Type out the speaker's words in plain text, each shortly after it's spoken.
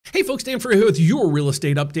Hey folks, Dan Frio here with your real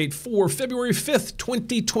estate update for February 5th,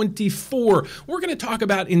 2024. We're going to talk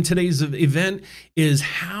about in today's event is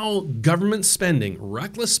how government spending,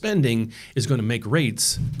 reckless spending, is going to make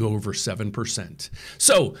rates go over 7%.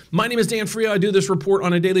 So my name is Dan Frio. I do this report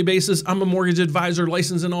on a daily basis. I'm a mortgage advisor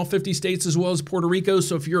licensed in all 50 states as well as Puerto Rico.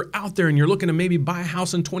 So if you're out there and you're looking to maybe buy a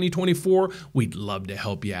house in 2024, we'd love to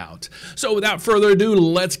help you out. So without further ado,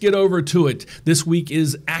 let's get over to it. This week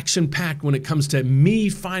is action-packed when it comes to me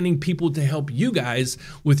finding people to help you guys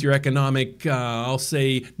with your economic, I'll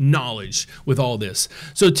say, knowledge with all this.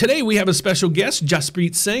 So today we have a special guest,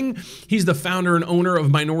 Jaspreet Singh. He's the founder and owner of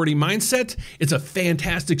Minority Mindset. It's a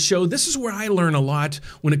fantastic show. This is where I learn a lot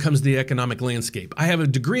when it comes to the economic landscape. I have a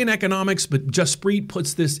degree in economics, but Jaspreet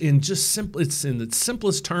puts this in just simple, it's in the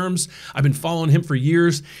simplest terms. I've been following him for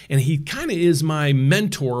years, and he kind of is my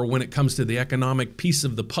mentor when it comes to the economic piece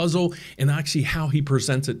of the puzzle and actually how he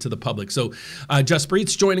presents it to the public. So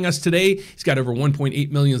Jaspreet's joining us today. He's got over 1.8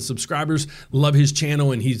 million subscribers. Love his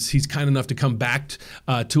channel, and he's kind enough to come back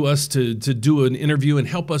to us to do an interview and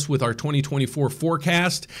help us with our 2024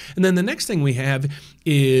 forecast. And then the next thing we have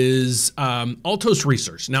is Altos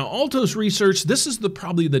Research. Now, Altos Research, this is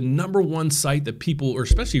probably the #1 site that people, or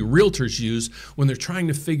especially realtors, use when they're trying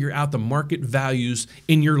to figure out the market values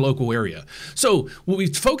in your local area. So what we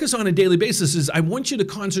focus on a daily basis is I want you to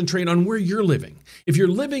concentrate on where you're living. If you're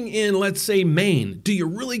living in, let's say, Maine, do you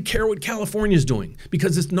really care what California is doing?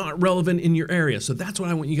 Because it's not relevant in your area. So that's what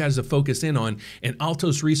I want you guys to focus in on. And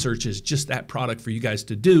Altos Research is just that product for you guys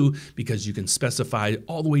to do, because you can specify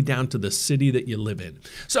all the way down to the city that you live in.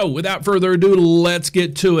 So without further ado, let's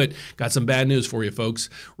get to it. Got some bad news for you, folks.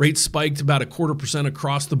 Rates spiked about 0.25%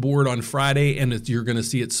 across the board on Friday, and you're going to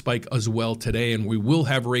see it spike as well today, and we will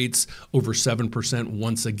have rates over 7%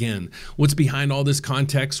 once again. What's behind all this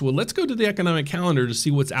context? Well, let's go to the economic calendar to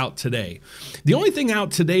see what's out today. The only thing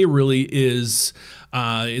out today really is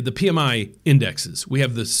the PMI indexes. We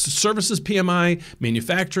have the services PMI,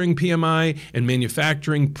 manufacturing PMI, and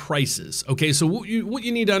manufacturing prices. Okay, so what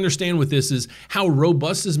you need to understand with this is how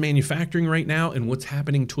robust is manufacturing right now and what's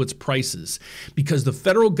happening to its prices. Because the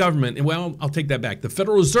federal government, and well, I'll take that back. The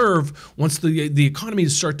Federal Reserve wants the economy to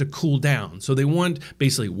start to cool down. So they want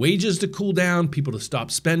basically wages to cool down, people to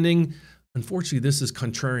stop spending. Unfortunately, this is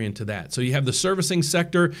contrarian to that. So you have the servicing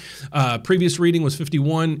sector. Previous reading was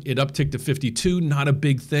 51. It upticked to 52. Not a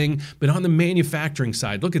big thing. But on the manufacturing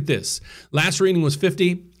side, look at this. Last reading was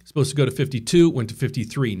 50. Supposed to go to 52. Went to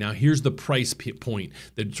 53. Now here's the price point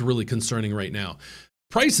that's really concerning right now.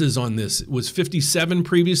 Prices on this was 57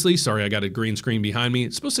 previously. Sorry, I got a green screen behind me.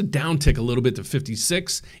 It's supposed to downtick a little bit to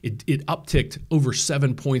 56. It upticked over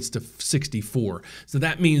 7 points to 64. So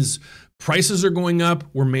that means prices are going up.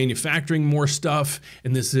 We're manufacturing more stuff,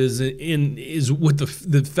 and this is what the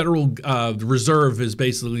Federal Reserve is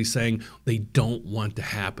basically saying they don't want to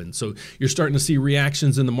happen. So you're starting to see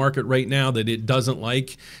reactions in the market right now that it doesn't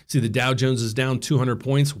like. See, the Dow Jones is down 200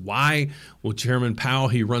 points. Why? Well, Chairman Powell,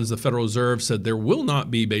 he runs the Federal Reserve, said there will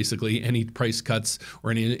not be basically any price cuts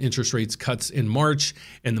or any interest rates cuts in March,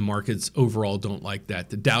 and the markets overall don't like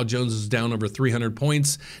that. The Dow Jones is down over 300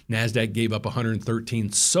 points. NASDAQ gave up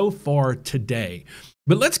 113 so far today.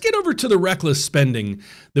 But let's get over to the reckless spending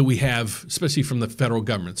that we have, especially from the federal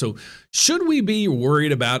government. So should we be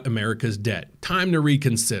worried about America's debt? Time to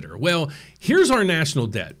reconsider. Well, here's our national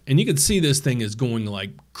debt. And you can see this thing is going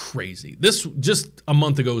like crazy. This just a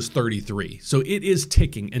month ago was 33. So it is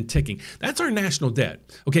ticking and ticking. That's our national debt.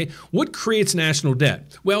 Okay, what creates national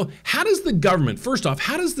debt? Well, how does the government, first off,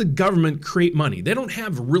 how does the government create money? They don't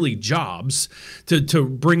have really jobs to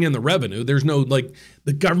bring in the revenue. There's no, like,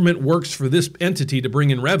 the government works for this entity to bring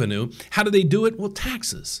in revenue. How do they do it? Well,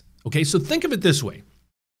 taxes. Okay, so think of it this way.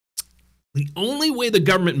 The only way the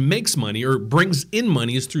government makes money or brings in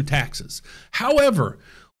money is through taxes. However,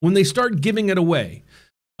 when they start giving it away,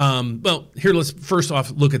 well, here, let's first off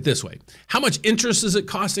look at this way. How much interest is it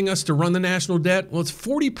costing us to run the national debt? Well, it's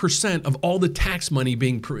 40% of all the tax money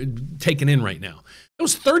being taken in right now. It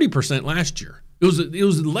was 30% last year. It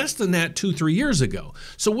was less than that 2-3 years ago.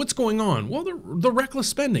 So what's going on? Well, the reckless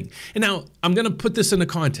spending. And now I'm going to put this into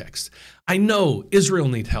context. I know Israel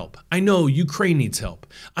needs help. I know Ukraine needs help.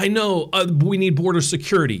 I know we need border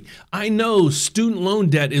security. I know student loan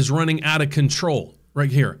debt is running out of control right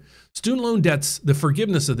here. Student loan debts, the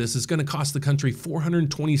forgiveness of this is going to cost the country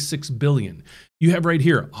 $426 billion. You have right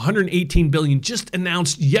here $118 billion just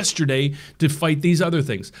announced yesterday to fight these other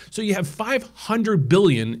things. So you have $500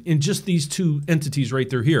 billion in just these two entities right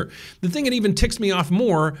there here. The thing that even ticks me off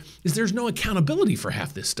more is there's no accountability for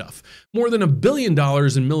half this stuff. More than $1 billion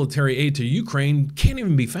in military aid to Ukraine can't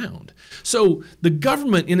even be found. So the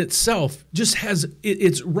government in itself just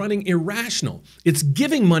it's running irrational. It's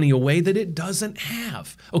giving money away that it doesn't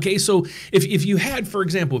have. Okay, so if you had, for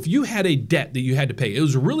example, if you had a debt that you had to pay, it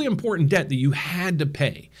was a really important debt that you had to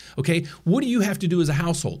pay. Okay, what do you have to do as a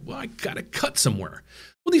household? Well, I got to cut somewhere.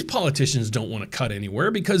 Well, these politicians don't want to cut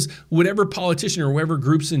anywhere because whatever politician or whoever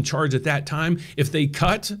group's in charge at that time, if they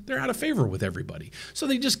cut, they're out of favor with everybody. So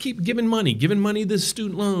they just keep giving money to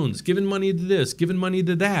student loans, giving money to this, giving money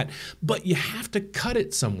to that. But you have to cut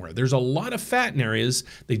it somewhere. There's a lot of fat in areas.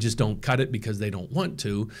 They just don't cut it because they don't want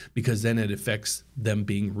to, because then it affects them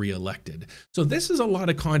being reelected. So this is a lot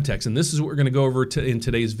of context, and this is what we're going to go over in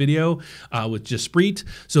today's video with Jaspreet.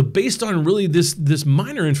 So based on really this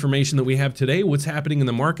minor information that we have today, what's happening in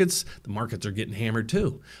the markets are getting hammered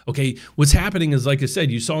too. Okay, what's happening is, like I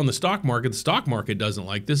said, you saw in the stock market doesn't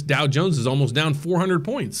like this. Dow Jones is almost down 400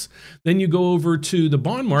 points. Then you go over to the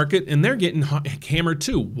bond market and they're getting hammered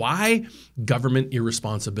too. Why? Government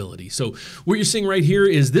irresponsibility. So what you're seeing right here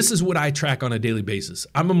is this is what I track on a daily basis.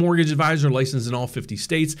 I'm a mortgage advisor licensed in all 50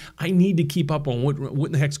 states. I need to keep up on what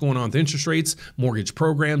in the heck's going on with interest rates, mortgage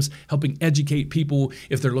programs, helping educate people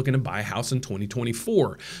if they're looking to buy a house in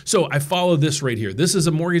 2024. So I follow this right here. This is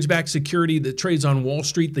a mortgage-backed security that trades on Wall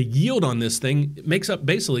Street. The yield on this thing makes up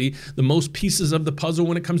basically the most pieces of the puzzle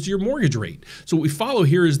when it comes to your mortgage rate. So what we follow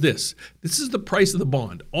here is this. This is the price of the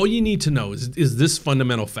bond. All you need to know is this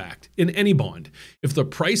fundamental fact. In any bond, if the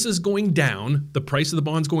price is going down, the price of the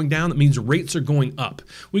bond's going down, that means rates are going up.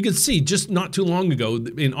 We could see just not too long ago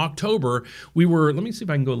in October, let me see if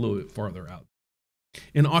I can go a little bit farther out.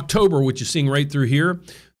 In October, what you're seeing right through here,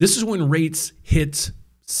 this is when rates hit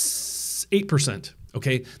 8%.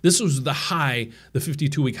 Okay, this was the high, the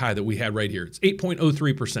 52-week high that we had right here. It's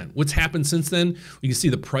 8.03%. What's happened since then? You can see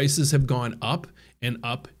the prices have gone up and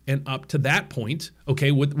up and up to that point.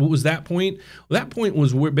 Okay, what was that point? Well, that point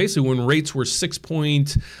was basically when rates were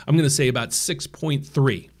I'm going to say about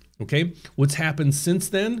 6.3. Okay, what's happened since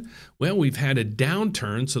then? Well, we've had a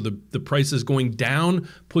downturn, so the price is going down,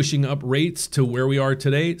 pushing up rates to where we are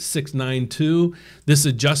today, 692. This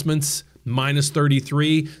adjustment's minus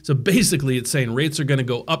 33. So basically it's saying rates are going to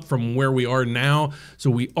go up from where we are now.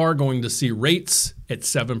 So we are going to see rates at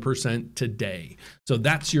 7% today. So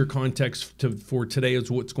that's your context for today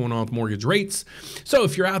is what's going on with mortgage rates. So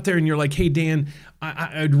if you're out there and you're like, hey, Dan,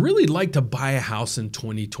 I'd really like to buy a house in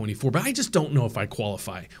 2024, but I just don't know if I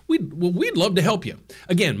qualify. We'd love to help you.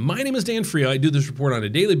 Again, my name is Dan Frio. I do this report on a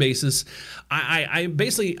daily basis. I'm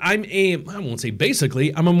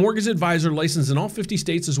a mortgage advisor licensed in all 50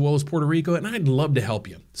 states as well as Puerto Rico, and I'd love to help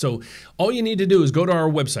you. So all you need to do is go to our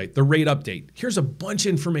website, the rate update. Here's a bunch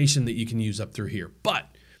of information that you can use up through here. But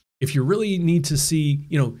if you really need to see,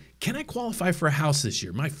 can I qualify for a house this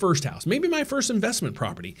year? My first house, maybe my first investment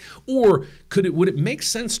property, or would it make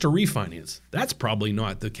sense to refinance? That's probably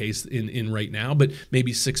not the case in right now, but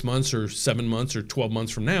maybe 6 months or 7 months or 12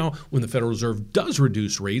 months from now, when the Federal Reserve does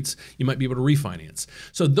reduce rates, you might be able to refinance.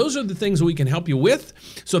 So those are the things that we can help you with.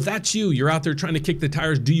 So if that's you're out there trying to kick the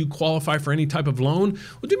tires, do you qualify for any type of loan?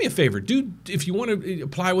 Well, do me a favor, if you want to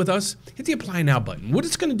apply with us, hit the apply now button. What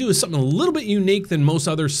it's going to do is something a little bit unique than most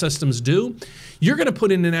other systems do. You're going to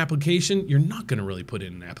put in an application. You're not going to really put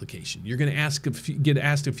in an application. You're going to get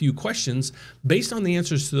asked a few questions. Based on the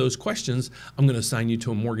answers to those questions, I'm going to assign you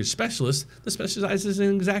to a mortgage specialist that specializes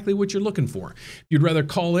in exactly what you're looking for. If you'd rather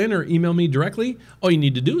call in or email me directly, all you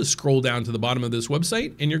need to do is scroll down to the bottom of this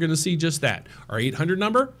website, and you're going to see just that, our 800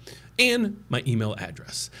 number and my email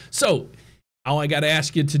address. So all I got to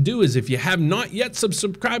ask you to do is, if you have not yet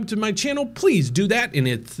subscribed to my channel, please do that. And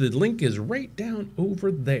the link is right down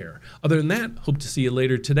over there. Other than that, hope to see you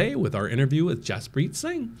later today with our interview with Jaspreet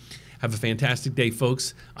Singh. Have a fantastic day,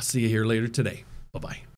 folks. I'll see you here later today. Bye-bye.